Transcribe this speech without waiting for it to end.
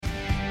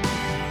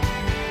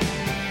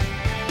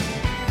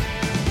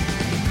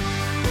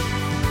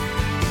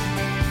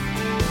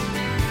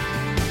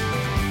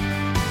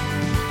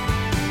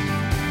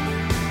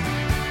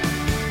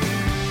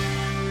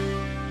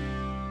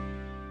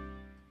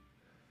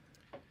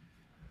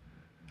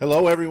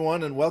Hello,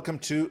 everyone, and welcome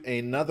to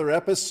another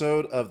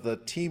episode of the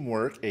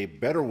Teamwork, a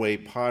Better Way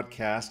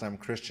podcast. I'm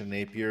Christian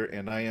Napier,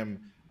 and I am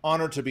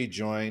honored to be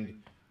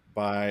joined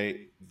by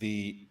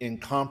the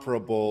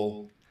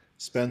incomparable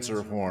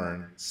Spencer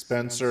Horn.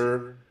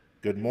 Spencer,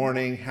 good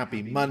morning.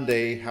 Happy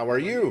Monday. How are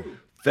you?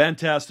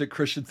 Fantastic,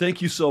 Christian.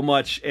 Thank you so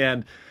much.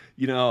 And,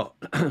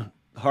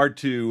 hard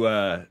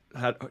to,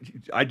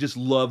 I just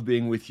love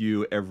being with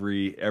you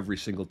every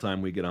single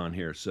time we get on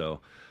here.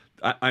 So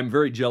I'm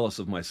very jealous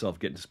of myself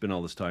getting to spend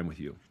all this time with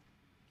you.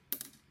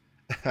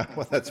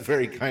 Well, that's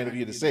very kind of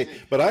you to say.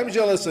 But I'm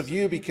jealous of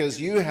you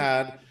because you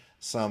had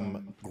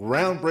some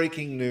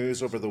groundbreaking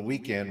news over the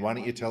weekend. Why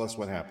don't you tell us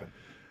what happened?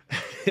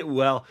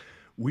 Well,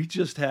 we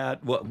just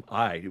had,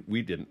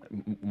 we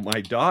didn't.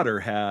 My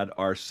daughter had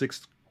our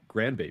sixth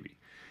grandbaby.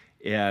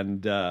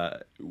 And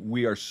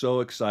we are so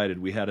excited.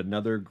 We had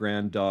another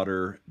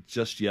granddaughter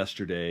just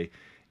yesterday,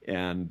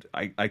 and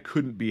I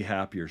couldn't be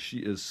happier. She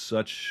is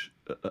such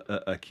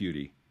a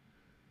cutie.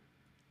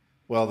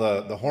 Well,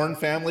 the Horn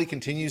family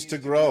continues to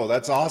grow.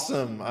 That's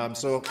awesome. I'm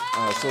so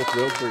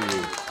thrilled for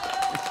you.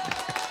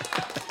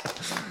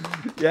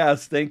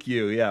 Yes, thank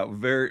you. Yeah,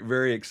 very,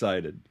 very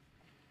excited.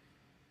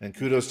 And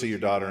kudos to your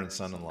daughter and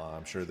son-in-law.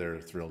 I'm sure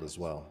they're thrilled as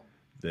well.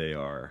 They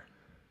are.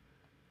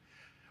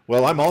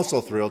 Well, I'm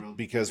also thrilled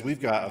because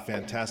we've got a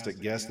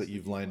fantastic guest that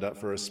you've lined up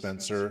for us,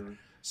 Spencer.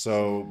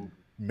 So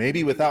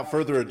maybe without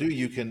further ado,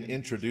 you can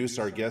introduce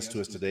our guest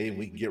to us today and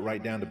we can get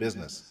right down to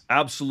business.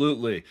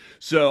 Absolutely.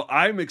 So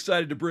I'm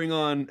excited to bring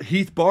on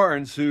Heath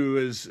Barnes, who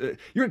is,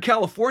 you're in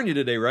California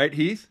today, right,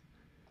 Heath?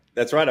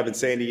 That's right. I'm in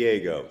San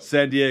Diego.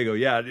 San Diego,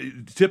 yeah.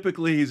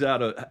 Typically he's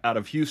out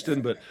of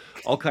Houston, but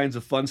all kinds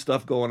of fun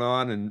stuff going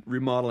on and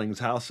remodeling his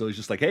house. So he's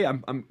just like, hey,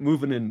 I'm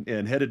moving in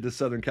and headed to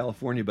Southern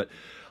California. But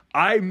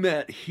I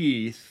met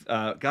Heath.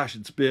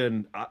 It's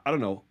been I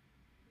don't know.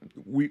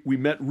 We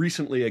met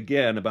recently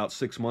again about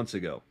 6 months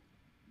ago.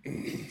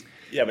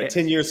 Yeah, but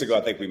 10 years ago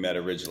I think we met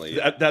originally.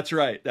 That's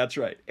right.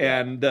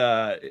 Yeah. And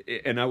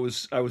I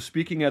was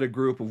speaking at a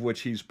group of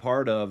which he's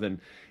part of, and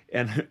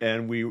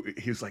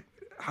he was like,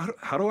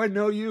 how do I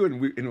know you?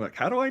 And we're like,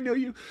 how do I know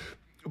you?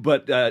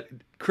 But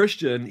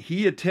Christian,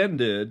 he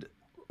attended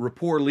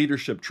Rapport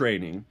leadership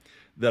training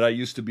that I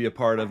used to be a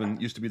part of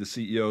and used to be the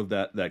CEO of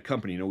that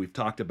company. We've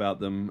talked about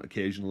them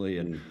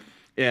occasionally,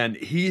 and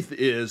Heath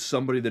is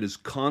somebody that is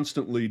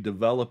constantly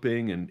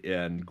developing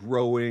and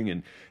growing,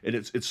 and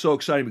it's so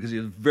exciting because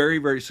he's a very,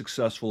 very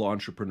successful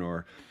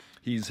entrepreneur.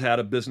 He's had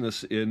a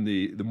business in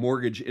the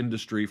mortgage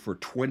industry for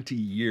 20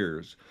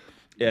 years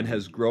and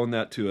has grown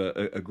that to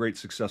a great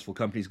successful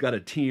company. He's got a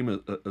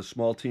team, a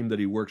small team that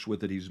he works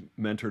with that he's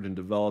mentored and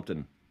developed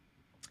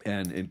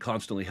and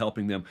constantly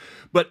helping them.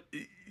 But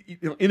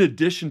in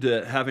addition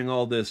to having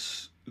all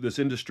this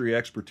industry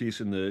expertise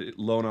in the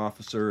loan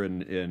officer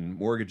and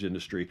mortgage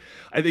industry,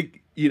 I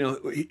think,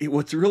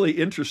 what's really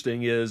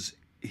interesting is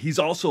he's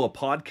also a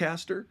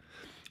podcaster.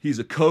 He's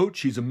a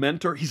coach. He's a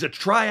mentor. He's a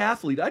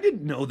triathlete. I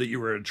didn't know that you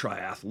were a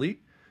triathlete.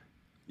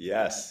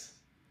 Yes.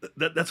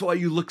 That's why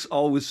you look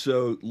always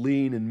so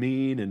lean and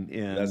mean.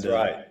 And that's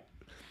right.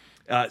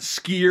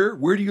 Skier.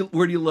 Where do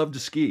you love to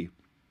ski?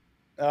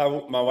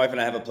 My wife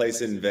and I have a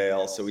place in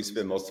Vail, so we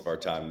spend most of our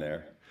time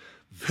there.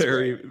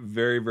 Very,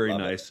 very, very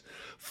nice.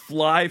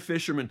 Fly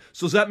fisherman.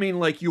 So does that mean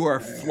like you are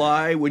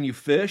fly when you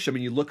fish? I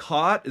mean, you look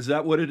hot. Is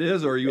that what it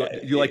is, or you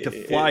like to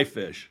fly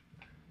fish?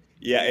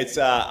 Yeah, it's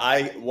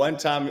one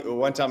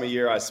time a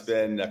year I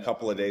spend a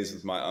couple of days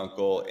with my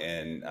uncle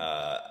in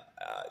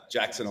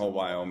Jackson Hole,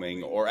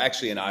 Wyoming, or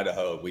actually in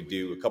Idaho. We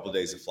do a couple of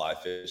days of fly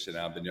fishing,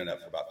 and I've been doing that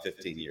for about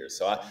 15 years.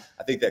 So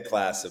I think that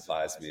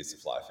classifies me as a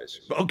fly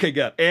fisherman. Okay,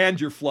 good. And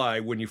you're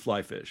fly when you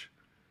fly fish.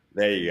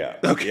 There you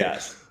go. Okay.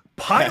 Yes.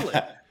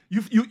 Pilot.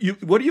 You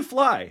what do you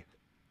fly?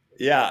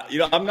 Yeah,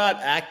 I'm not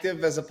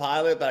active as a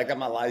pilot, but I got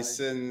my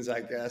license,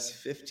 I guess,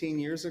 15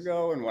 years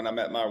ago. And when I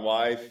met my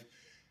wife,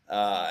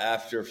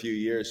 after a few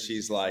years,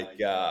 she's like,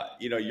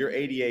 your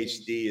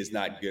ADHD is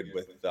not good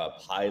with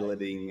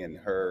piloting, and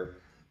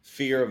her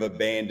fear of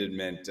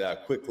abandonment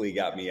quickly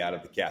got me out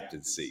of the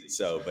captain's seat.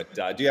 So, but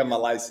I do have my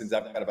license.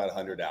 I've got about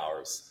 100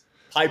 hours.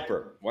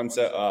 Piper,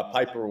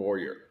 Piper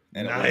Warrior.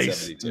 And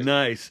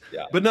nice.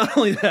 Yeah. But not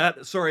only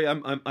that, sorry,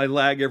 I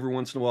lag every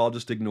once in a while. I'll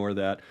just ignore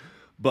that.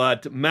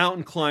 But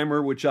mountain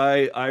climber, which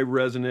I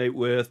resonate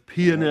with,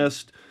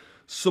 pianist,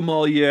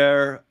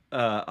 sommelier,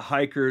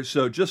 hiker.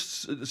 So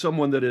just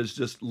someone that is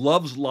just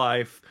loves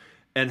life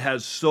and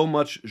has so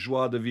much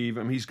joie de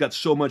vivre. I mean, he's got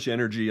so much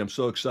energy. I'm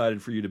so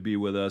excited for you to be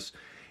with us.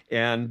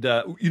 And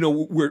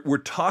we're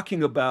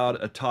talking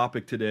about a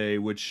topic today,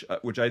 which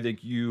I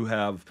think you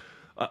have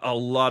a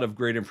lot of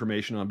great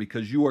information on,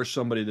 because you are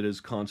somebody that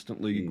is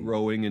constantly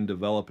growing and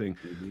developing.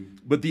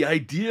 But the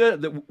idea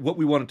that what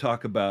we want to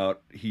talk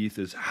about, Heath,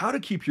 is how to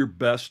keep your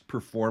best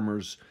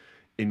performers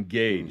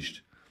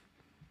engaged.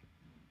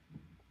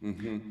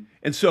 And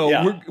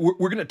so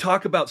we're going to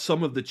talk about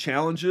some of the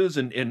challenges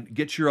and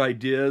get your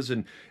ideas.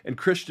 And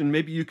Christian,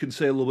 maybe you can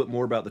say a little bit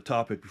more about the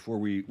topic before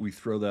we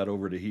throw that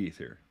over to Heath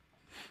here.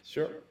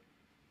 Sure.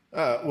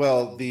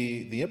 Well,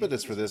 the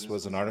impetus for this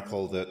was an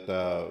article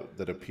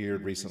that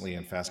appeared recently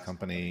in Fast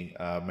Company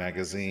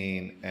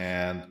magazine,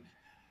 and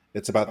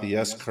it's about the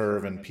S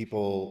curve and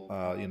people,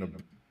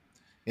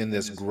 in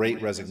this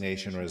great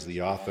resignation, or as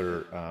the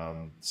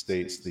author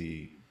states,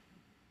 the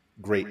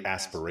great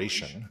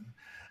aspiration,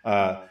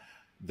 uh,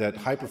 that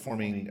high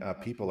performing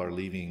people are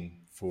leaving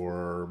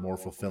for more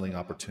fulfilling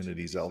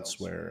opportunities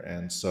elsewhere.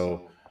 And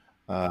so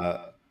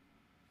uh,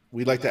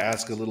 we'd like to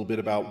ask a little bit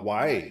about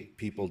why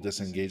people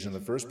disengage in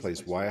the first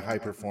place, why high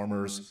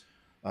performers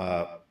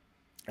uh,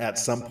 at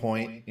some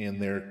point in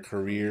their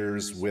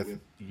careers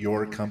with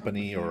your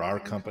company or our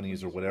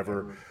companies or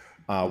whatever,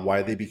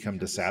 why they become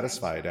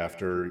dissatisfied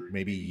after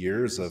maybe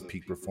years of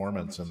peak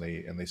performance, and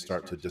they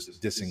start to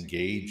just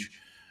disengage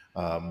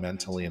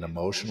mentally and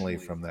emotionally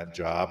from that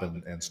job,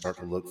 and start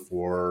to look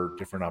for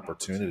different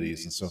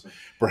opportunities. And so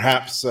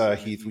perhaps,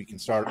 Heath, we can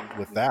start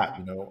with that.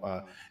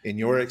 In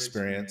your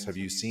experience, have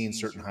you seen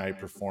certain high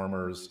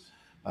performers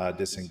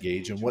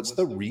disengage, and what's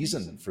the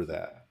reason for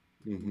that?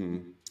 Hmm.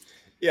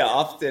 Yeah,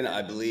 often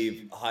I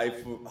believe high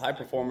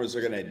performers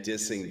are going to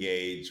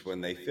disengage when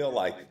they feel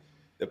like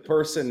the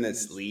person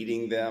that's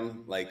leading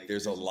them, like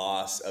there's a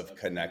loss of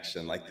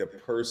connection. Like the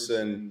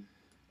person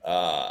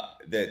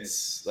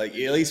that's like,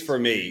 at least for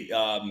me,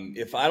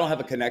 if I don't have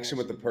a connection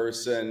with the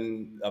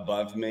person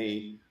above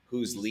me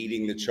who's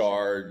leading the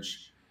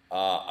charge,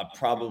 I'm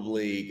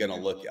probably going to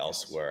look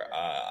elsewhere.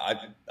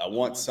 I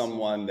want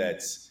someone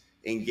that's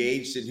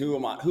engaged in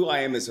who I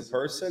am as a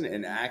person,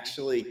 and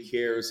actually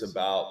cares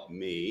about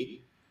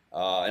me.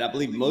 And I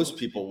believe most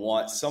people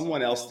want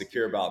someone else to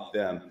care about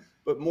them.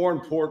 But more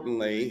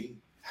importantly,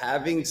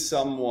 having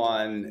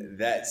someone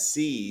that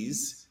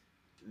sees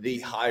the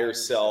higher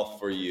self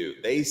for you.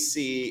 They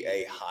see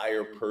a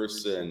higher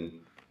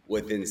person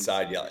within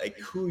inside you, like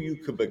who you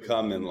could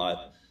become in life.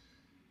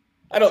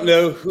 I don't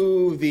know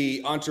who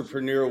the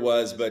entrepreneur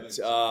was, but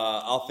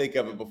I'll think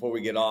of it before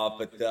we get off.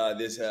 But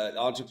this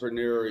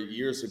entrepreneur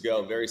years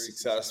ago, very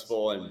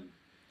successful, and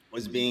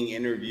was being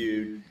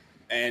interviewed.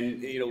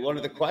 And one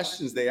of the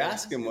questions they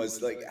asked him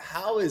was like,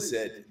 "How is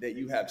it that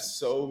you have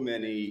so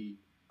many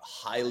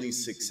highly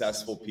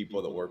successful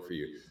people that work for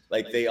you?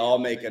 Like they all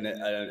make an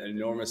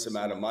enormous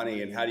amount of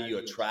money, and how do you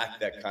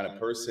attract that kind of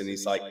person?"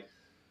 He's like,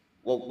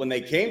 well, when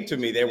they came to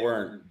me, they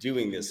weren't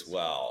doing this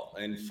well.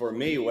 And for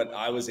me, what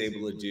I was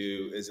able to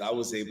do is I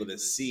was able to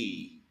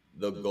see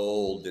the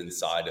gold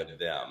inside of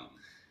them.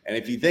 And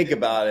if you think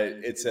about it,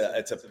 it's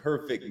a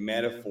perfect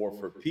metaphor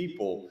for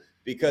people,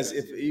 because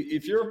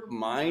if you're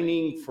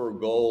mining for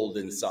gold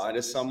inside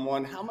of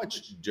someone, how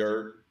much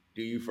dirt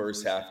do you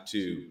first have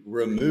to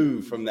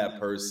remove from that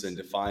person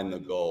to find the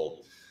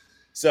gold?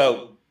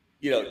 So,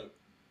 you know,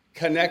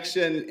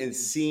 connection and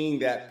seeing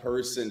that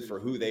person for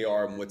who they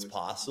are and what's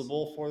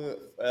possible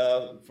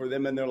for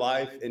them in their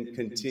life, and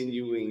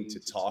continuing to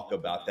talk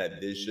about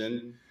that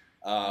vision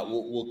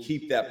will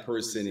keep that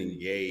person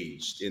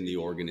engaged in the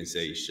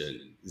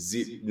organization,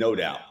 no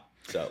doubt.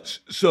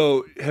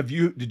 So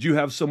did you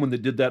have someone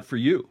that did that for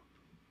you?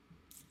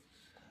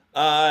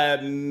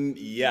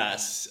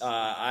 Yes,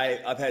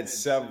 I've had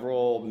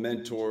several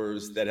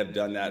mentors that have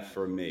done that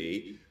for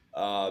me.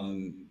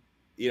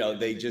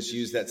 They just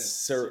use that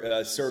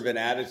servant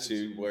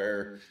attitude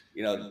where,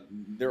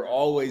 they're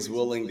always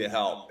willing to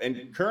help.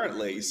 And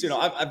currently, so,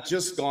 I've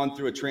just gone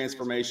through a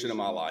transformation in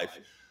my life.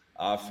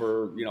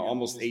 For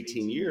almost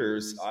 18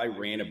 years, I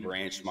ran a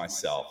branch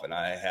myself, and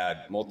I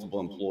had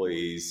multiple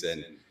employees,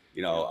 and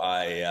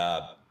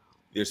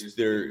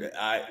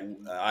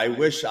I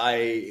wish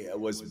I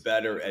was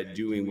better at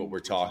doing what we're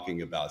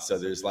talking about. So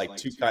there's like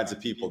two kinds of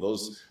people.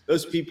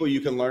 Those people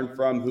you can learn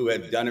from who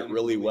have done it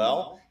really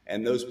well,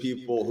 and those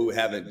people who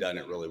haven't done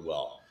it really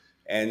well.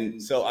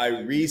 And so I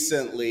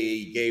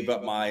recently gave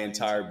up my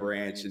entire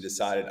branch and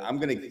decided I'm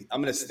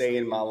gonna stay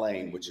in my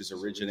lane, which is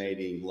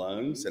originating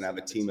loans, and I have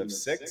a team of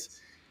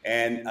 6,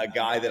 and a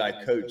guy that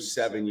I coached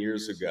 7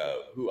 years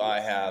ago who I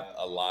have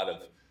a lot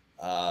of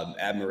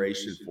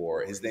admiration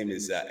for. His name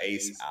is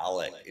Ace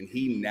Alec, and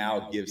he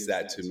now gives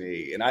that to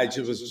me. And I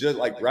was just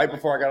like, right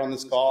before I got on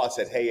this call, I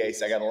said, "Hey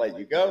Ace, I got to let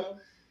you go."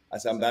 I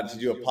said, "I'm about to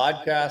do a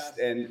podcast,"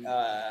 and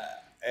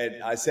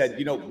I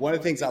said, one of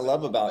the things I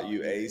love about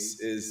you, Ace,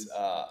 is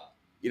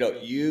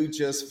you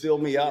just fill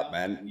me up,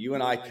 man. You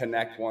and I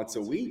connect once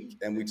a week,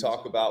 and we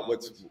talk about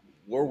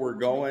where we're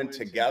going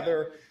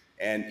together.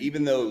 And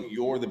even though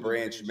you're the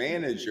branch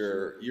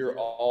manager,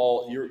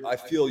 I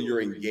feel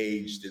you're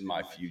engaged in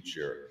my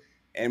future.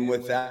 And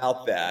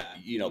without that,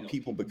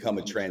 people become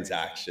a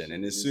transaction.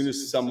 And as soon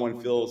as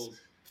someone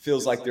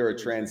feels like they're a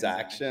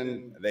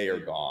transaction, they are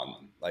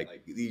gone.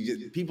 Like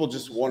people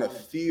just want to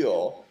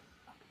feel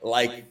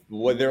like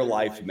what their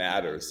life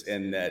matters,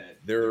 and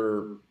that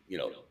their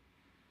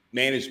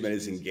management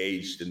is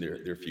engaged in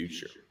their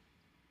future.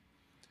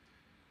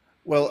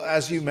 Well,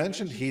 as you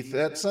mentioned, Heath,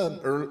 that's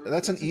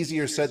an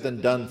easier said than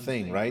done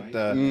thing, right?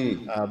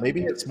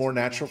 Maybe it's more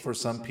natural for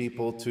some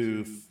people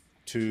to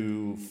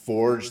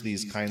forge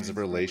these kinds of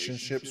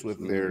relationships with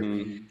their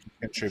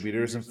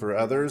contributors, and for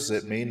others,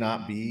 it may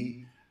not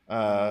be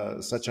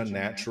such a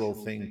natural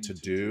thing to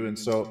do. And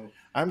so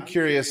I'm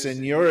curious,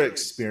 in your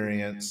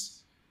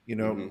experience, you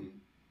know,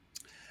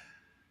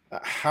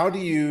 how do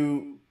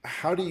you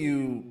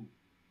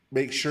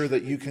make sure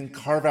that you can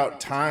carve out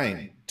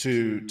time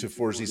to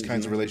forge these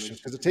kinds of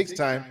relationships? Because it takes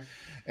time.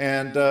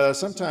 And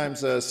sometimes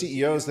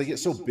CEOs, they get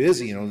so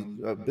busy,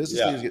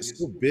 business leaders get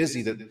so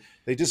busy that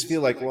they just feel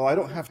like, well, I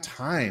don't have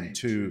time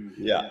to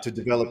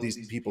develop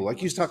these people.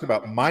 Like you talk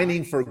about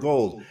mining for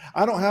gold.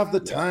 I don't have the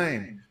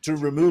time to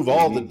remove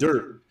all the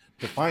dirt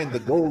to find the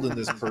gold in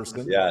this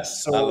person.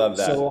 Yes, So, I love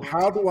that. so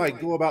how do I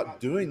go about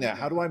doing that?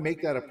 How do I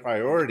make that a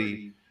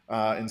priority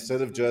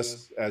instead of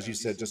just, as you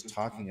said, just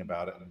talking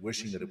about it and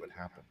wishing that it would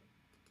happen?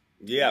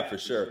 Yeah, for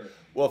sure.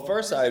 Well,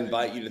 first, I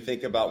invite you to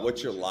think about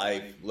what your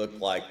life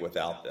looked like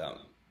without them.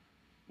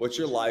 What's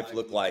your life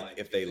look like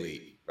if they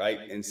leave, right?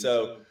 And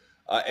so,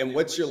 and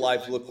what's your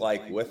life look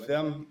like with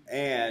them?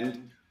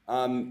 And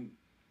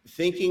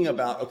thinking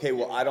about, okay,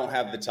 well, I don't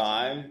have the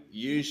time.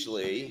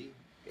 Usually,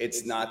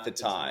 it's not the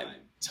time.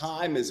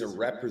 Time is a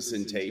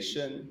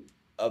representation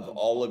of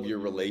all of your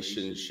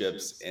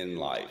relationships in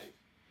life.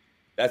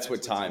 That's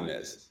what time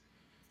is.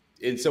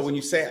 And so when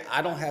you say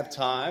I don't have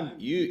time,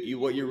 you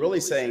what you're really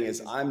saying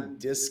is I'm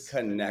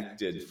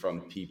disconnected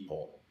from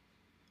people,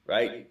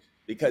 right?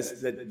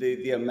 Because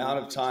the amount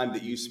of time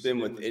that you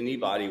spend with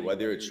anybody,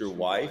 whether it's your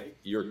wife,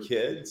 your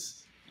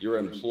kids, your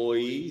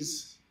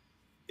employees,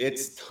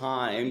 it's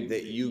time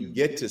that you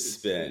get to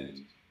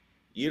spend.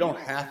 You don't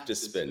have to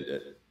spend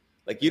it.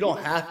 Like, you don't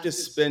have to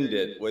spend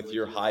it with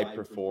your high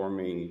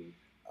performing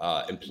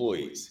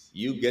employees.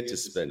 You get to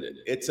spend it.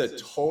 It's a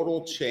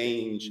total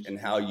change in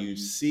how you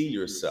see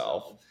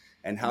yourself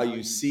and how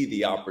you see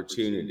the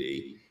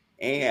opportunity.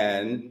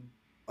 And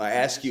I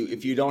ask you,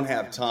 if you don't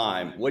have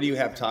time, what do you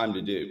have time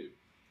to do?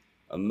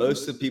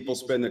 Most of the people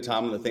spend their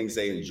time on the things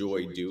they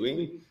enjoy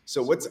doing.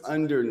 So what's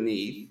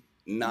underneath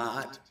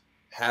not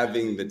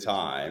having the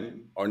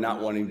time or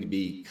not wanting to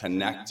be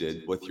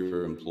connected with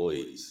your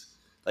employees?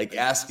 Like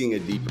asking a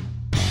deeper.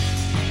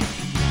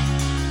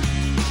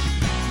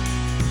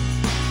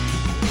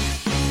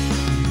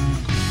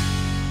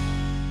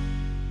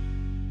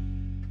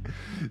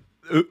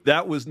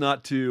 That was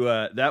not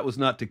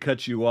to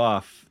cut you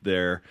off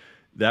there.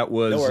 That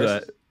was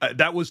No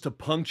that was to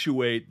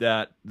punctuate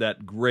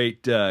that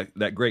great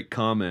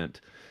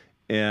comment,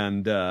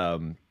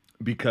 and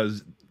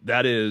because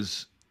that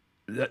is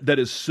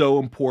so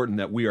important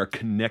that we are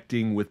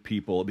connecting with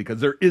people, because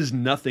there is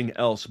nothing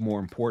else more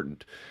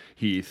important,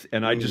 Heath.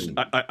 And I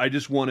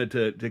just wanted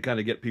to kind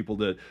of get people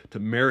to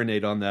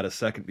marinate on that a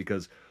second,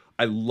 because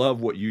I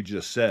love what you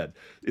just said.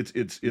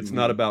 It's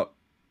not about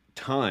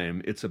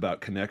time, it's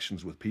about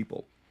connections with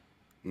people.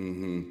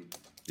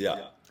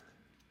 Yeah.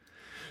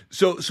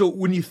 So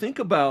when you think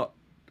about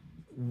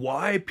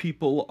why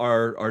people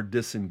are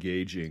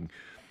disengaging,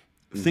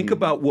 think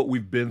about what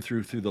we've been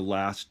through the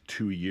last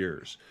 2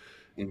 years.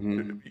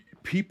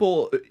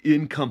 People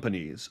in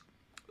companies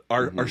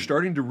are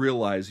starting to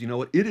realize, you know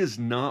what, it is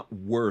not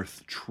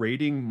worth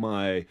trading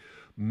my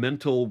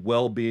mental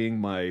well-being,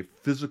 my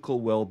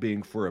physical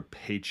well-being for a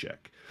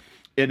paycheck.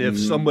 And if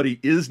somebody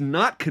is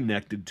not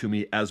connected to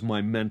me as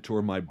my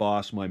mentor, my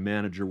boss, my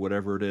manager,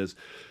 whatever it is,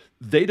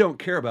 they don't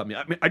care about me.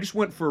 I mean, I just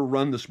went for a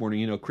run this morning.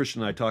 You know,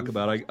 Christian and I talk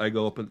about, I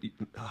go up and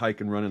hike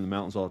and run in the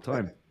mountains all the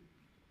time.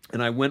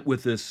 And I went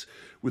with this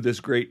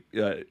great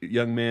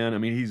young man. I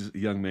mean, he's a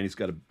young man. He's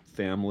got a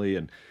family,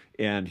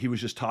 and he was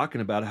just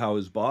talking about how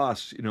his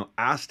boss, you know,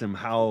 asked him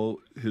how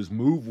his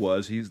move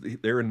was.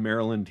 They're in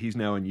Maryland. He's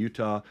now in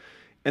Utah.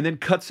 And then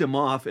cuts him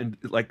off and,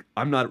 like,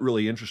 I'm not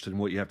really interested in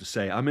what you have to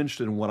say. I'm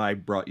interested in what I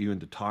brought you in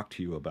to talk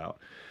to you about.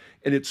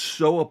 And it's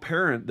so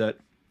apparent that,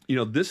 you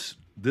know, this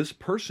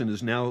person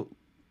is now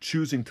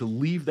choosing to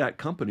leave that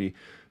company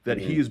that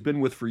he has been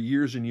with for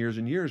years and years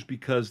and years,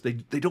 because they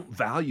don't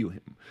value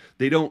him.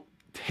 They don't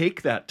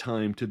take that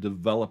time to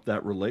develop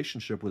that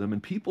relationship with him.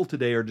 And people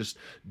today are just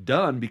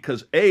done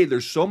because, A,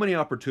 there's so many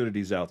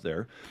opportunities out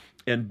there,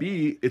 and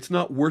B, it's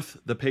not worth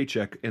the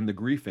paycheck and the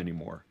grief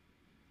anymore.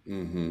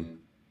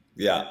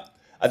 Yeah.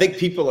 I think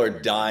people are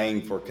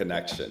dying for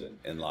connection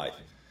in life.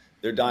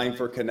 They're dying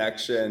for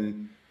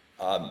connection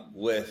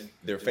with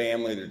their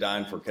family. They're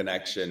dying for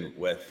connection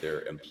with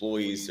their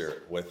employees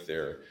or with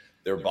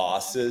their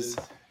bosses.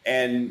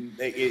 And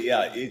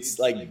it's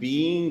like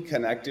being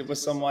connected with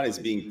someone is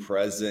being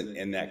present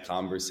in that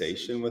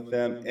conversation with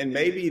them. And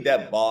maybe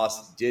that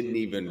boss didn't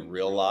even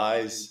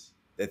realize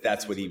that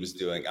that's what he was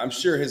doing. I'm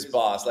sure his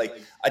boss,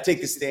 like, I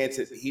take the stance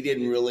that he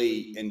didn't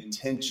really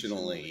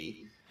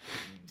intentionally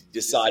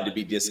decide to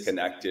be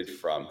disconnected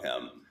from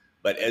him.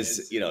 But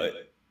as you know,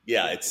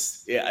 I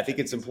think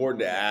it's important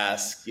to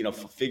ask, you know,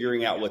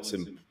 figuring out what's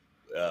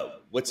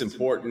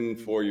important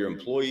for your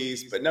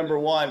employees. But number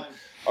one,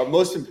 or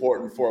most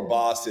important for a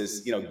boss,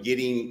 is, you know,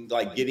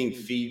 getting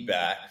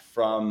feedback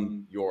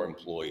from your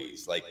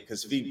employees. Like,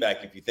 because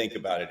feedback, if you think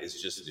about it,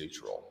 is just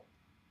neutral.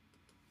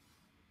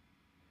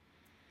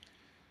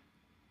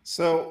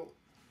 So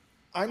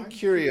I'm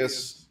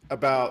curious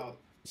about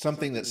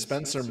something that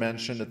Spencer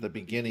mentioned at the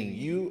beginning.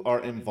 You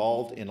are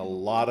involved in a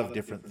lot of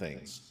different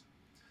things.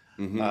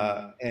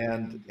 I'm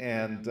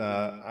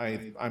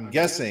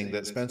guessing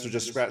that Spencer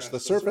just scratched the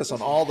surface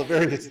on all the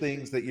various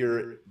things that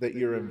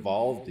you're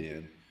involved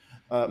in.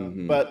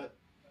 But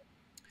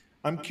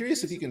I'm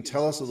curious if you can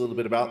tell us a little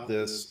bit about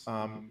this,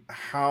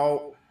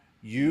 how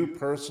you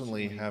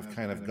personally have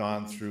kind of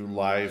gone through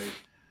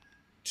life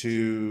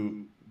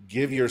to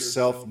give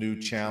yourself new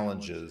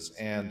challenges,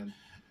 and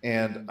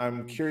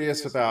I'm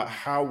curious about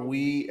how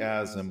we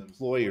as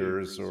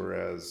employers or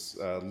as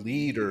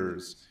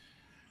leaders,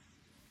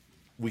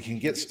 we can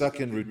get stuck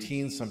in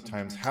routine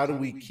sometimes. How do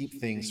we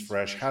keep things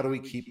fresh? How do we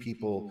keep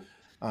people,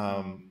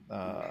 how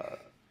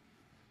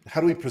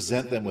do we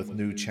present them with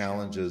new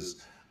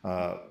challenges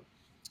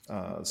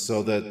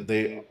so that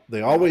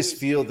they always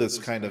feel this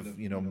kind of,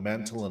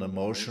 mental and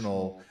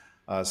emotional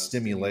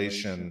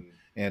stimulation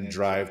and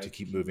drive to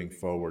keep moving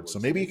forward? So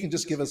maybe you can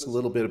just give us a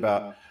little bit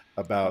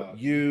about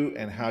you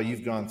and how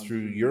you've gone through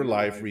your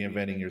life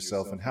reinventing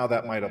yourself and how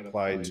that might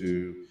apply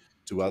to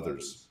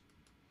others.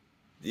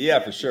 Yeah,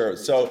 for sure.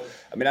 So,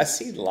 I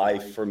see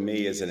life for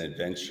me as an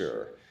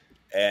adventure,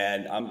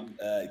 and I'm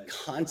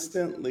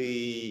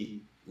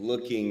constantly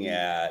looking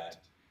at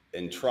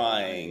and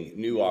trying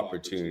new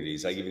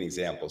opportunities. I'll give you an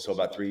example. So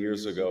about 4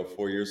 years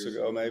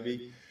ago,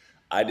 maybe,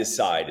 I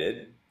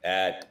decided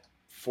at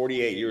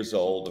 48 years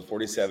old or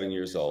 47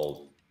 years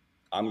old,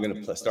 I'm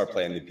going to start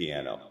playing the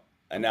piano.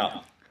 And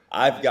now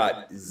I've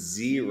got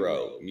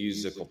zero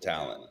musical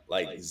talent,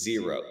 like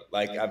zero.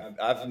 Like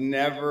I've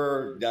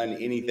never done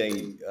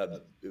anything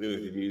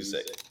with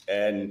music,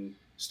 and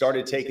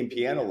started taking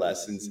piano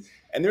lessons.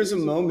 And there's a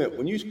moment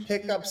when you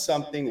pick up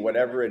something,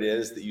 whatever it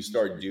is that you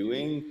start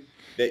doing,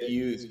 that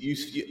you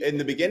in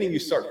the beginning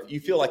you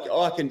feel like,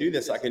 oh, I can do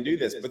this.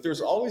 But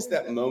there's always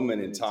that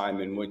moment in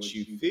time in which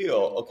you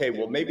feel, okay,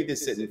 well, maybe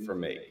this isn't for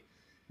me.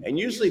 And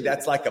usually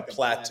that's like a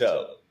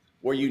plateau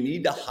where you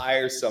need to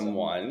hire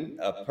someone,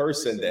 a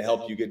person, to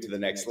help you get to the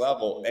next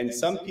level. And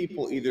some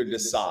people either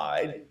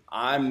decide,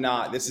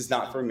 this is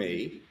not for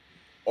me,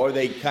 or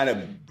they kind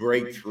of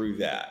break through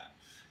that.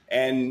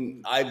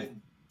 And I've,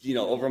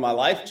 over my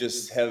life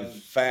just have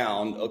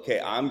found,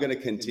 okay, I'm going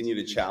to continue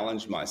to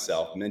challenge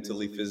myself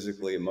mentally,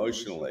 physically,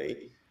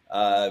 emotionally,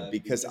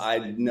 because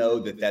I know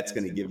that that's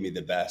going to give me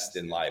the best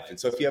in life. And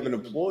so if you have an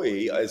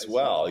employee as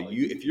well,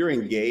 if you're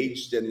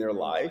engaged in their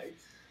life,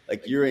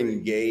 like you're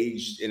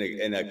engaged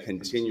in a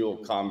continual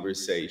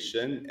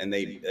conversation, and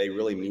they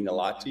really mean a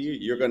lot to you,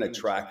 you're going to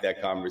track that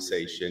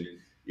conversation.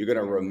 You're going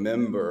to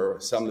remember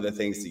some of the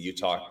things that you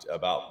talked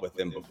about with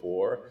them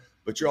before,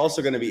 but you're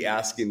also going to be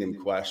asking them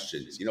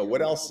questions.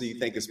 What else do you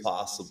think is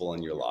possible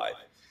in your life?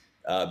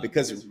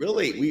 Because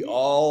really, we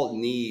all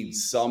need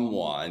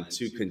someone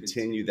to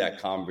continue that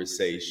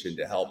conversation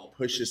to help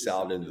push us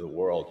out into the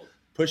world,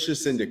 push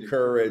us into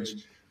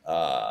courage,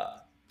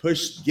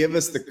 give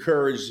us the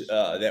courage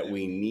that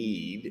we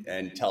need,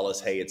 and tell us,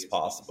 hey, it's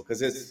possible.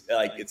 Because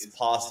it's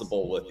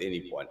possible with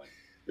anyone.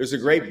 There's a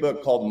great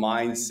book called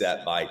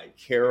Mindset by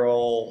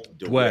Carol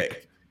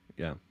Dweck.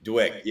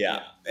 Dweck,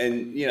 yeah.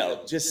 And,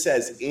 just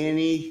says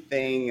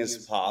anything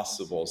is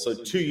possible. So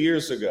 2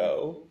 years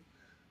ago,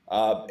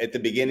 at the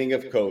beginning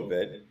of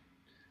COVID,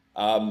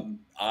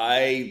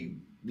 I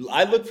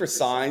look for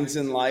signs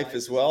in life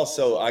as well.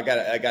 So I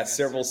got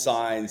several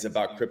signs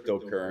about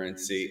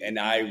cryptocurrency, and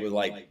I was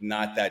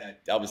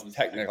I was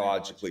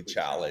technologically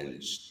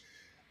challenged,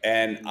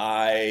 and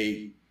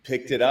I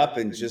picked it up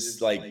and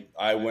just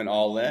I went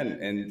all in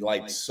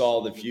and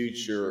saw the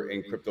future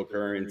in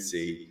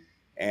cryptocurrency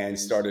and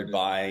started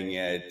buying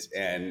it.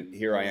 And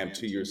here I am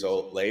 2 years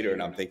later,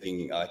 and I'm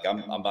thinking I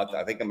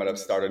think I'm going to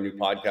start a new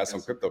podcast on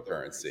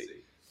cryptocurrency.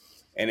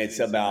 And it's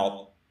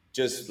about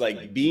just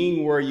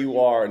being where you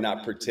are,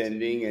 not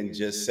pretending, and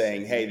just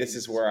saying, hey, this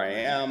is where I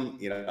am.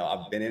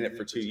 I've been in it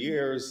for 2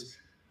 years,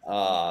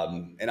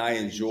 and I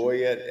enjoy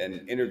it,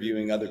 and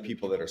interviewing other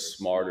people that are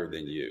smarter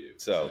than you.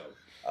 So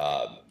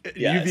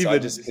I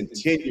just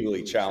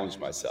continually challenge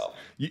myself.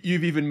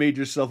 You've even made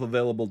yourself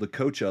available to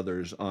coach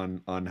others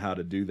on how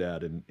to do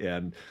that,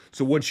 and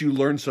so once you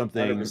learn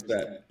something,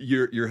 100%.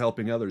 You're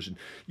helping others. And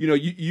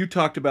you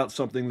talked about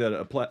something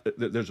that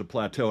there's a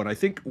plateau, and I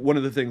think one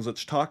of the things,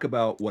 let's talk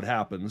about what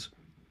happens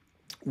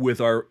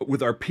with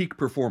our peak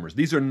performers.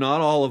 These are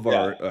not all of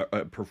our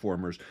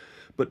performers.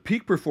 But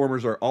peak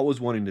performers are always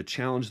wanting to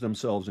challenge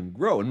themselves and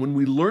grow. And when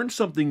we learn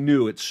something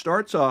new, it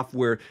starts off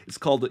where it's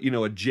called,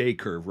 a J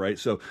curve, right?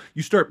 So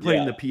you start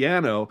playing the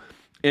piano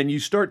and you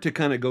start to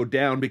kind of go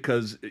down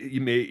because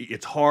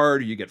it's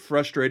hard, or you get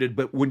frustrated.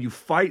 But when you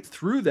fight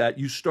through that,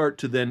 you start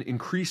to then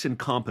increase in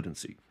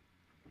competency.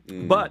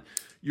 But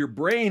your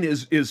brain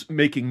is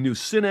making new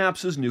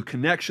synapses, new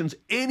connections.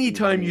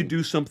 Anytime you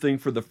do something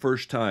for the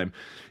first time,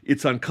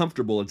 it's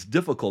uncomfortable, it's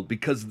difficult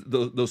because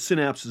those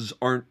synapses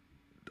aren't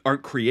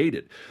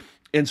created.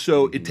 And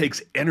so it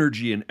takes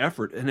energy and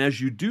effort. And as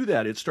you do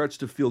that, it starts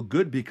to feel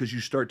good because you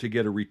start to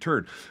get a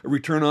return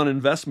on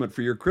investment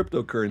for your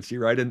cryptocurrency,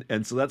 right?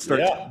 And so that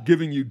starts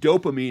giving you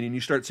dopamine, and you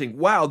start saying,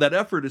 wow, that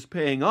effort is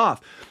paying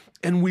off.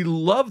 And we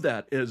love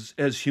that as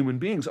human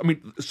beings. I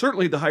mean,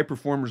 certainly the high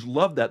performers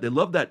love that. They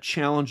love that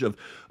challenge of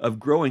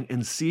growing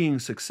and seeing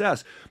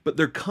success. But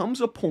there comes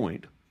a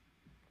point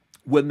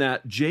when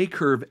that J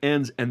curve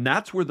ends, and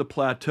that's where the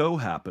plateau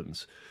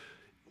happens.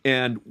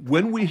 And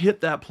when we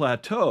hit that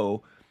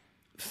plateau,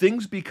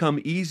 things become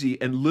easy,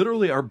 and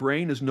literally our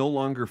brain is no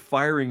longer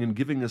firing and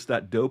giving us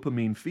that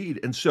dopamine feed,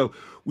 and so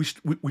we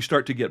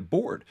start to get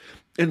bored.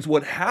 And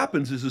what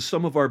happens is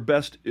some of our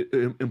best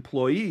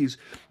employees,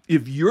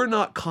 if you're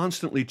not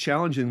constantly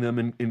challenging them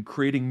and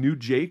creating new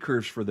J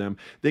curves for them,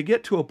 they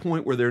get to a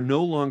point where they're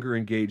no longer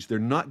engaged, they're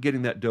not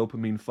getting that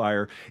dopamine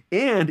fire,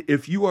 and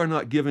if you are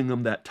not giving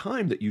them that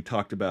time that you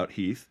talked about,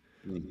 Heath,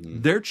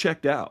 they're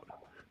checked out.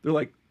 They're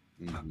like,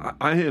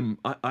 I am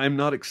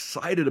not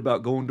excited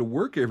about going to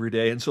work every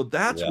day. And so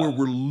that's where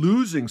we're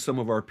losing some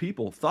of our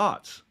people.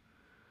 Thoughts?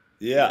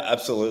 Yeah,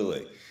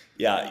 absolutely.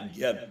 Yeah.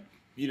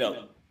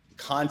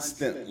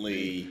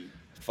 Constantly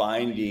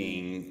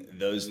finding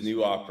those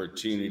new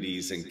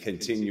opportunities and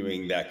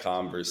continuing that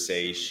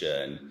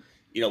conversation,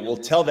 we'll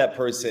tell that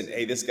person,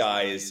 hey, this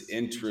guy is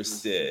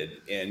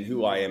interested in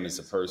who I am as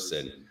a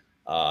person.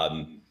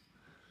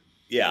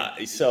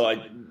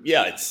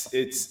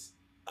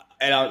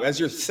 As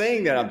you're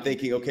saying that, I'm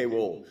thinking, okay,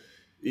 well,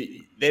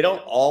 they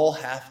don't all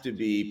have to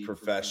be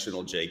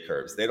professional J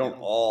curves. They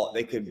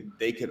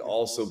could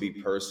also be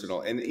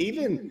personal. And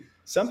even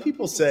some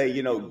people say,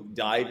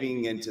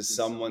 diving into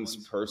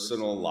someone's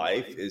personal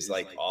life is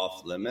like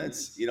off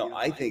limits.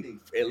 I think,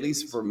 at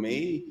least for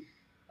me,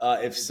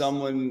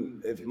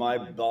 if my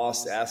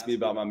boss asked me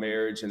about my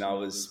marriage and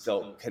I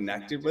felt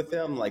connected with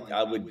them, like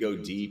I would go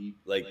deep,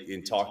 like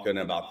in talking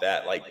about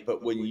that.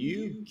 But when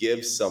you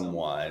give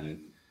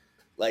someone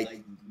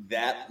like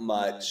that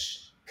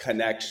much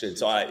connection.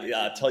 So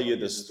I'll tell you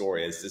this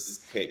story as this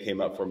came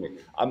up for me.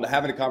 I'm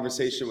having a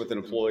conversation with an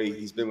employee.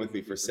 He's been with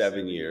me for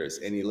 7 years.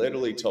 And he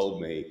literally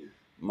told me,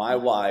 my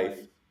wife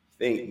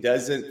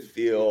doesn't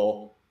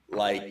feel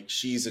like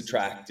she's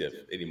attractive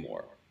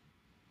anymore.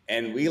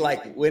 And we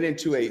went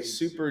into a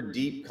super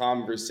deep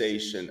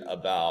conversation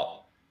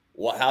about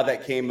how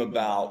that came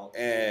about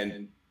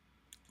and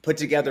put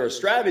together a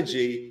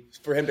strategy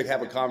for him to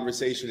have a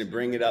conversation and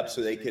bring it up so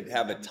they could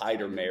have a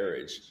tighter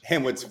marriage.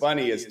 And what's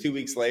funny is 2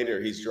 weeks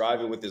later, he's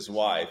driving with his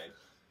wife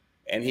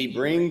and he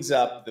brings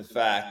up the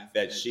fact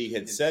that she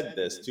had said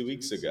this 2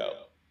 weeks ago.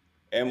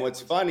 And what's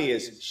funny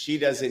is she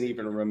doesn't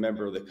even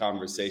remember the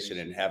conversation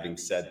and having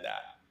said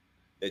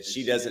that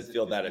she doesn't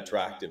feel that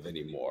attractive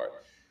anymore.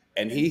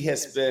 And he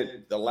has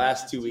spent the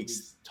last 2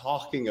 weeks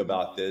talking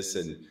about this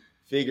and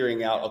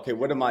figuring out, okay,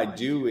 what am I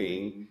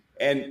doing?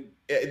 And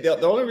the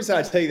only reason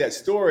I tell you that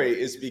story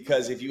is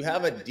because if you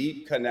have a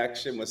deep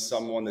connection with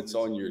someone that's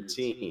on your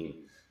team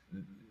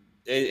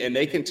and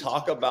they can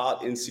talk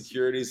about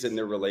insecurities in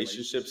their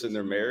relationships and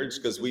their marriage,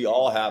 because we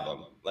all have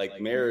them,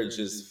 like marriage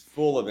is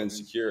full of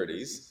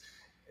insecurities.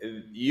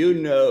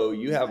 You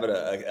have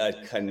a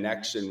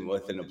connection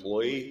with an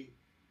employee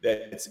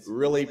that's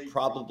really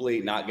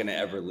probably not going to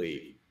ever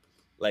leave.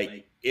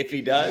 Like if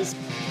he does.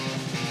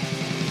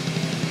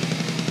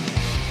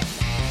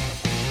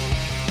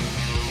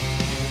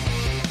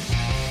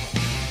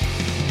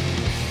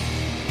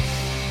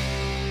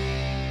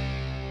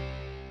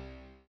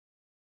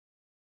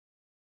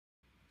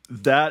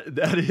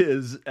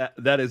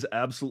 That is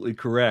absolutely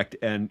correct.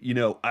 And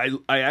I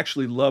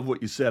actually love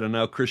what you said. And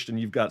now, Christian,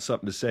 you've got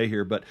something to say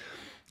here. But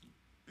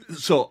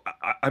so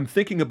I'm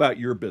thinking about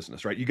your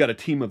business, right? You got a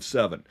team of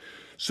 7.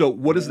 So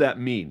what does that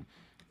mean?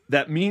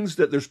 That means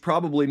that there's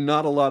probably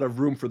not a lot of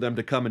room for them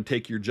to come and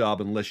take your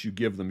job unless you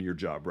give them your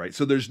job, right?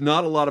 So there's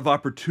not a lot of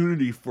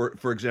opportunity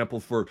for example,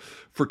 for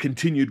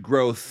continued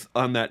growth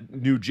on that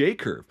new J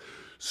curve.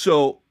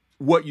 So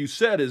what you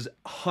said is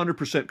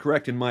 100%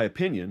 correct in my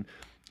opinion.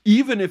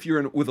 Even if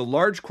you're with a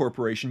large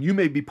corporation, you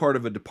may be part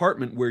of a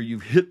department where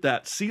you've hit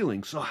that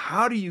ceiling. So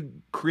how do you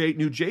create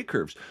new J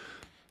curves?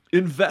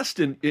 Invest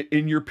in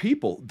your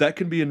people. That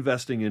can be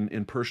investing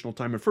in personal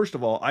time. And first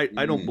of all, I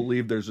don't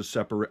believe there's a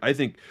separate. I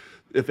think,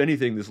 if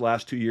anything, this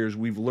last 2 years,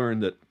 we've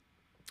learned that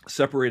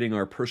separating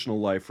our personal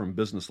life from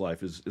business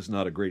life is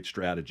not a great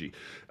strategy.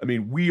 I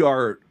mean, we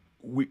are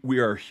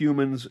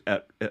humans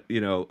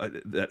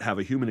that have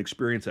a human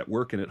experience at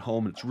work and at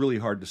home. And it's really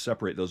hard to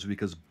separate those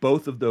because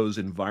both of those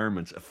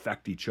environments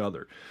affect each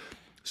other.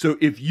 So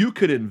if you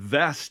could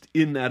invest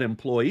in that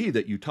employee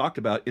that you talked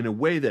about in a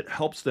way that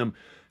helps them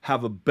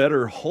have a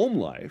better home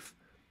life,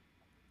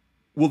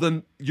 well,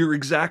 then you're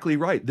exactly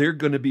right. They're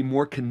going to be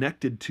more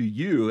connected to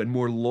you and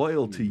more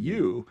loyal to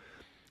you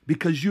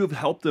because you have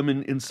helped them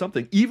in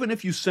something. Even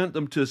if you sent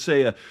them to,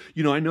 say,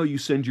 I know you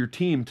send your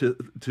team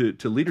to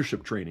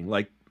leadership training,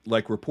 like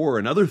Rapport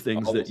and other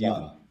things that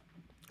you,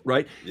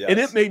 right? Yes. And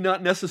it may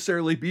not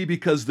necessarily be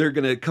because they're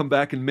going to come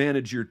back and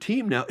manage your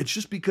team now. It's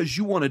just because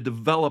you want to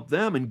develop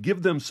them and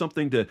give them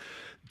something to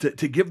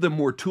give them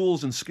more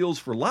tools and skills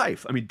for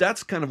life. I mean,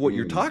 that's kind of what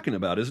you're talking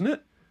about, isn't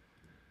it?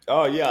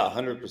 Oh yeah,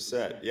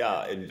 100%.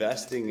 Yeah,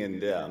 investing in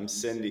them,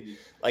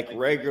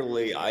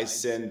 regularly, I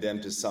send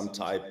them to some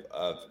type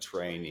of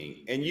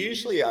training, and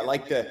usually I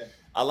like to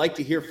I like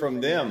to hear from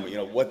them,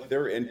 what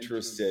they're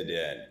interested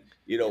in,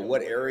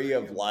 what area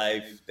of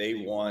life they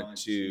want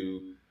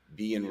to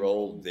be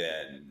enrolled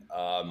in.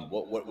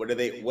 What do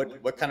they,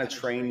 what kind of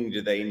training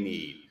do they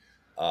need?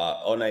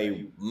 On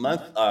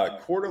a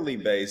quarterly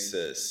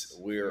basis,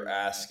 we're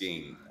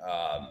asking,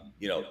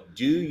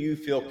 do you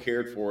feel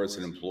cared for as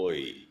an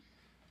employee?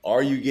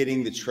 Are you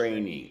getting the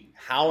training?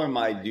 How am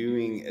I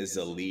doing as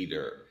a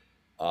leader?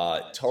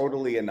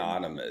 Totally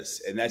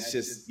anonymous. And that's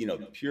just,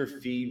 pure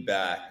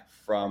feedback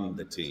from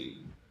the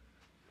team.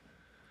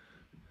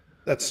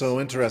 That's so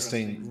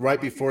interesting.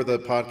 Right before the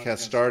podcast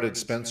started,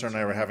 Spencer and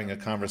I were having a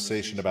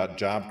conversation about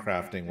job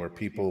crafting, where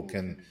people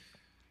can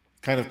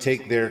kind of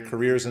take their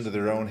careers into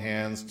their own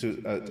hands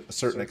to a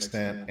certain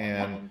extent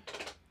and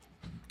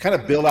kind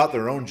of build out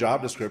their own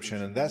job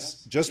description. And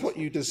that's just what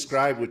you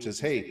described, which is,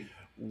 hey,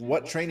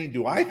 what training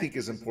do I think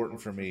is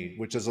important for me?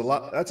 Which is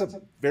that's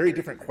a very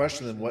different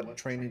question than what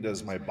training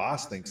does my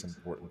boss think's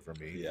important for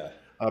me. Yeah.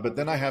 But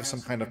then I have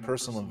some kind of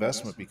personal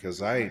investment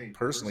because I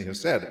personally have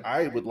said,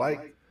 I would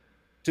like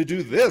to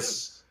do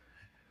this.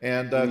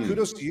 And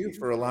kudos to you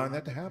for allowing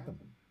that to happen.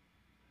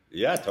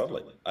 Yeah,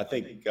 totally. I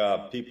think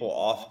people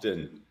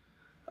often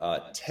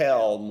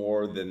tell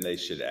more than they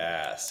should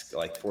ask.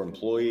 Like for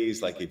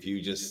employees, like if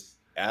you just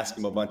ask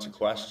them a bunch of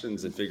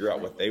questions and figure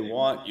out what they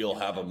want, you'll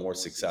have a more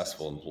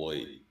successful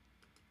employee.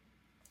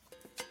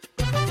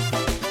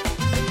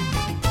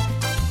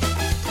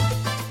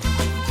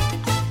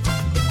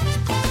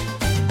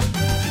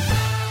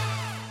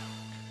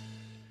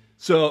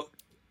 So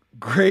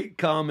great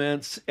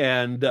comments.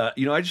 And,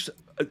 there's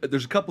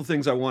a couple of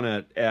things I want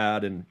to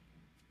add. And,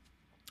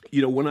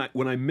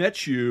 when I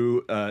met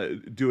you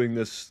doing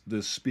this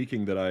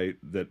speaking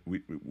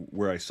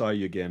where I saw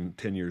you again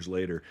 10 years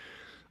later,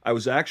 I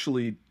was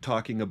actually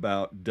talking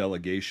about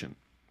delegation.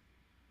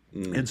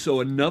 And so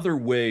another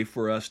way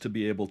for us to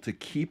be able to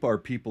keep our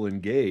people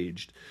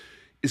engaged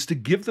is to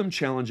give them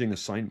challenging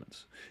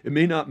assignments. It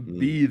may not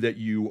be that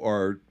you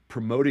are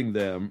promoting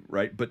them,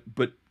 right? But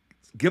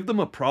give them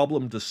a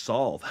problem to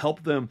solve.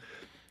 Help them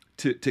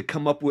to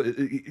come up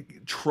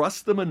with,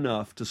 trust them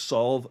enough to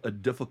solve a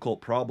difficult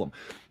problem.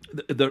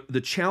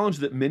 The challenge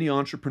that many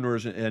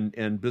entrepreneurs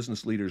and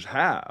business leaders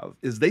have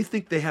is they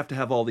think they have to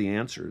have all the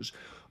answers,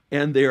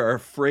 and they are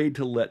afraid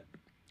to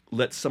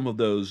let some of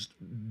those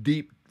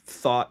deep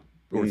thought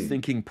or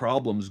thinking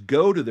problems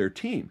go to their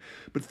team.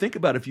 But think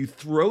about if you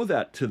throw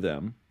that to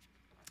them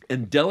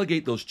and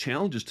delegate those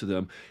challenges to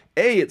them,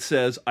 it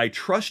says, I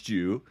trust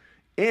you,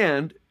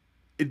 and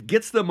it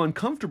gets them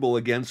uncomfortable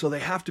again, so they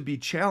have to be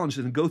challenged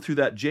and go through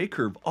that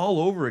J-curve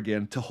all over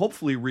again to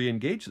hopefully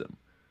re-engage them.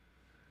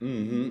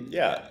 Mm-hmm.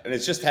 Yeah, and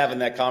it's just having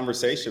that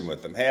conversation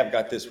with them. Hey, I've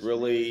got this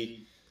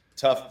really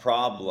tough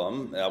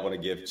problem that I want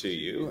to give to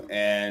you,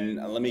 and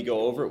let me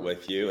go over it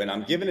with you. And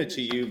I'm giving it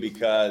to you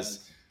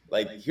because,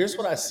 here's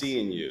what I see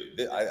in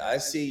you. I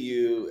see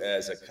you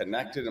as a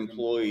connected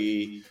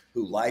employee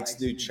who likes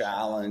new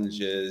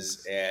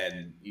challenges,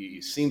 and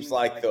you seems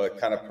like the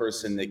kind of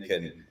person that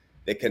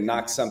can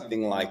knock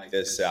something like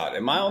this out.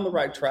 Am I on the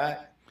right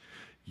track?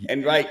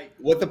 And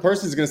what the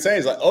person's going to say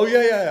is like, oh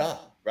yeah,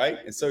 right?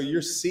 And so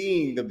you're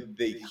seeing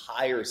the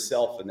higher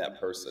self in that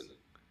person.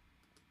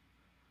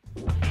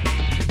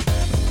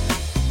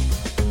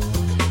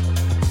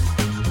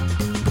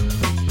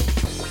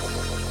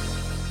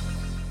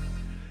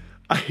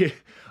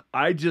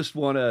 I just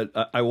want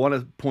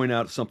to point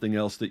out something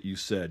else that you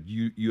said.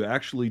 You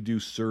actually do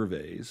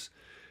surveys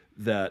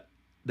that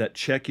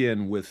check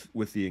in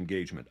with the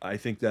engagement. I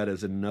think that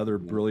is another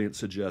brilliant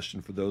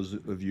suggestion for those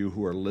of you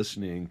who are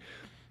listening.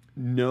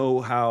 Know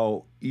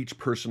how each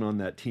person on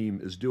that team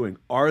is doing.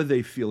 Are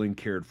they feeling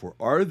cared for?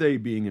 Are they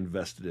being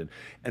invested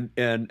in?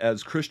 And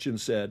as Christian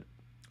said,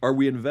 are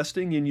we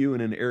investing in you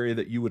in an area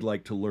that you would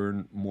like to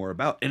learn more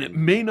about? And it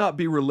may not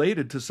be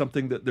related to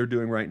something that they're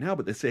doing right now,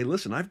 but they say,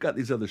 listen, I've got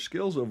these other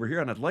skills over here,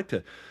 and I'd like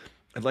to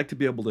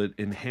be able to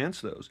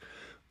enhance those.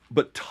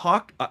 But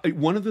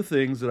one of the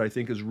things that I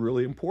think is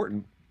really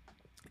important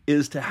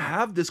is to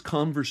have this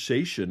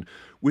conversation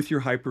with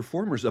your high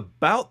performers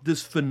about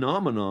this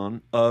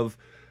phenomenon of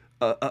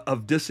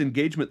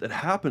disengagement that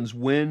happens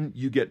when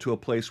you get to a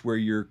place where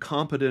you're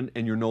competent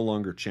and you're no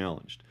longer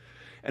challenged.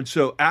 And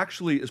so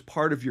actually, as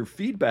part of your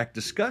feedback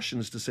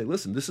discussions, to say,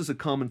 listen, this is a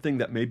common thing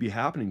that may be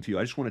happening to you.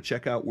 I just want to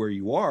check out where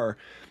you are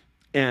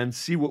and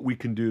see what we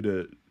can do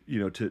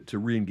to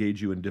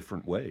re-engage you in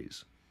different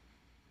ways.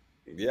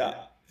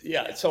 Yeah.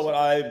 So what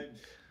I've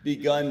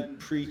begun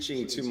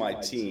preaching to my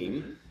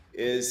team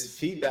is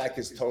feedback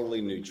is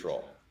totally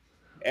neutral.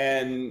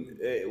 And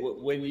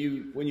when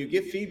you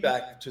give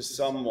feedback to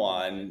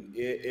someone,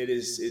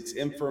 it's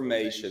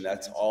information.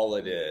 That's all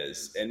it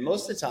is. And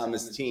most of the time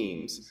as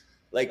teams,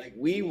 we're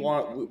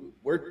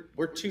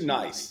too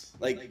nice.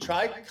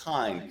 Try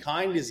kind.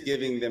 Kind is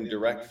giving them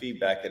direct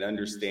feedback and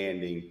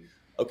understanding.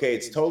 Okay,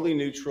 it's totally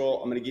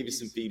neutral. I'm going to give you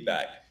some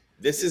feedback.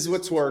 This is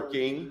what's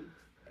working,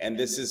 and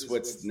this is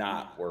what's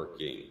not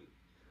working.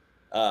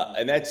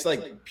 And that's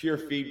pure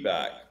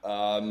feedback.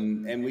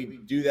 And we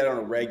do that on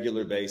a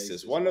regular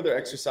basis. One other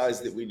exercise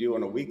that we do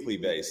on a weekly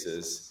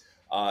basis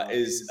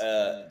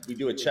We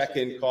do a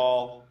check-in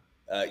call,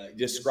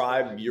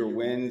 describe your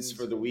wins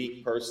for the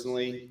week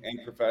personally and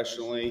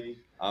professionally,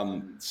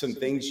 some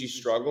things you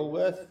struggle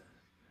with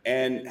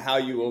and how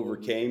you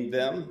overcame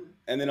them.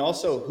 And then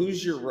also,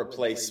 who's your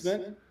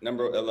replacement? And then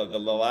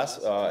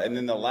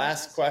the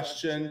last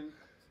question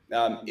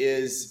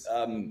is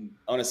on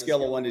a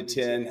scale of 1 to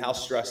 10, how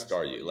stressed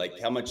are you? Like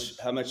how much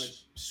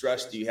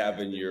stress do you have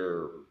in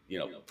your,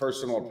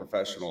 personal or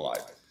professional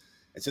life?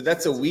 And so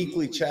that's a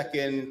weekly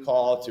check-in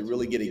call to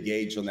really get a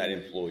gauge on that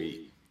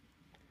employee.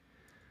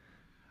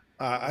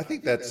 I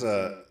think those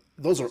are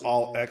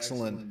all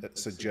excellent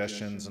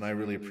suggestions, and I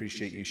really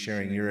appreciate you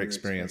sharing your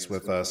experience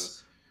with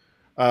us.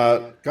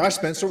 Gosh,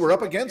 Spencer, we're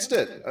up against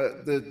it.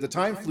 The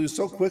time flew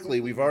so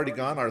quickly. We've already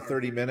gone our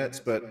 30 minutes,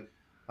 but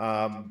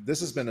this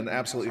has been an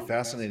absolutely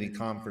fascinating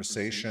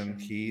conversation,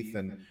 Keith,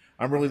 and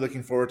I'm really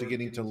looking forward to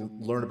getting to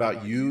learn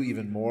about you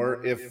even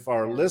more. If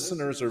our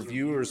listeners or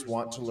viewers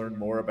want to learn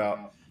more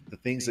about the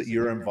things that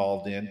you're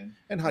involved in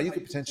and how you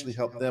could potentially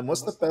help them,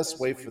 what's the best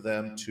way for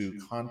them to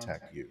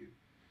contact you?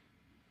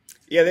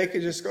 Yeah, they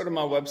could just go to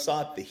my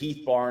website,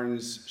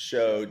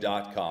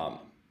 theheathbarnesshow.com.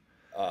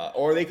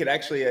 Or they could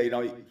actually,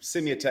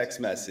 send me a text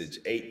message,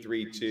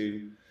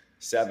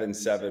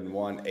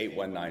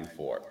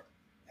 832-771-8194.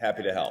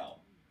 Happy to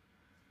help.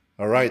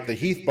 All right,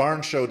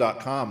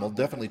 theheathbarnesshow.com. We'll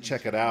definitely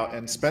check it out.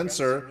 And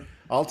Spencer,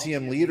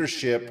 Altium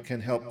Leadership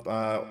can help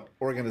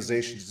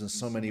organizations in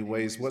so many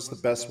ways. What's the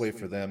best way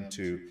for them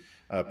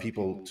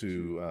people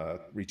to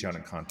reach out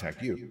and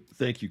contact you?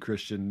 Thank you,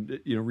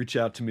 Christian. Reach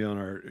out to me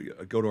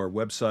go to our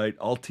website,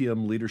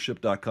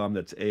 altiumleadership.com.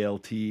 That's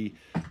ALTIUM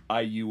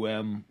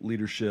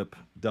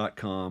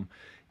leadership.com.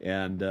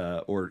 And,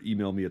 or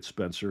email me at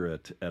Spencer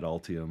at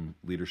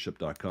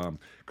altiumleadership.com.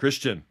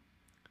 Christian,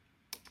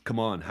 come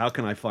on. How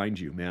can I find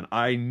you, man?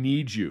 I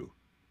need you.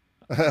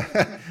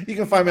 You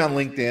can find me on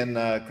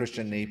LinkedIn,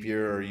 Christian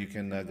Napier, or you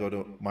can go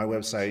to my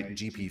website,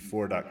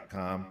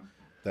 gp4.com.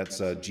 That's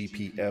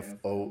gpfour.com,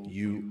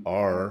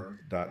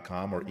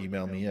 or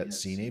email me at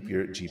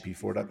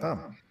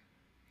cnapier@gp4.com.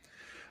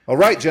 All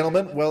right,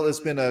 gentlemen. Well, it's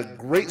been a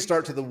great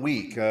start to the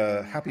week.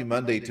 Happy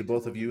Monday to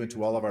both of you and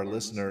to all of our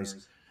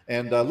listeners.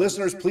 And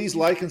listeners, please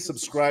like and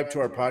subscribe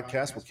to our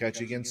podcast. We'll catch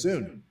you again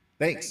soon.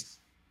 Thanks.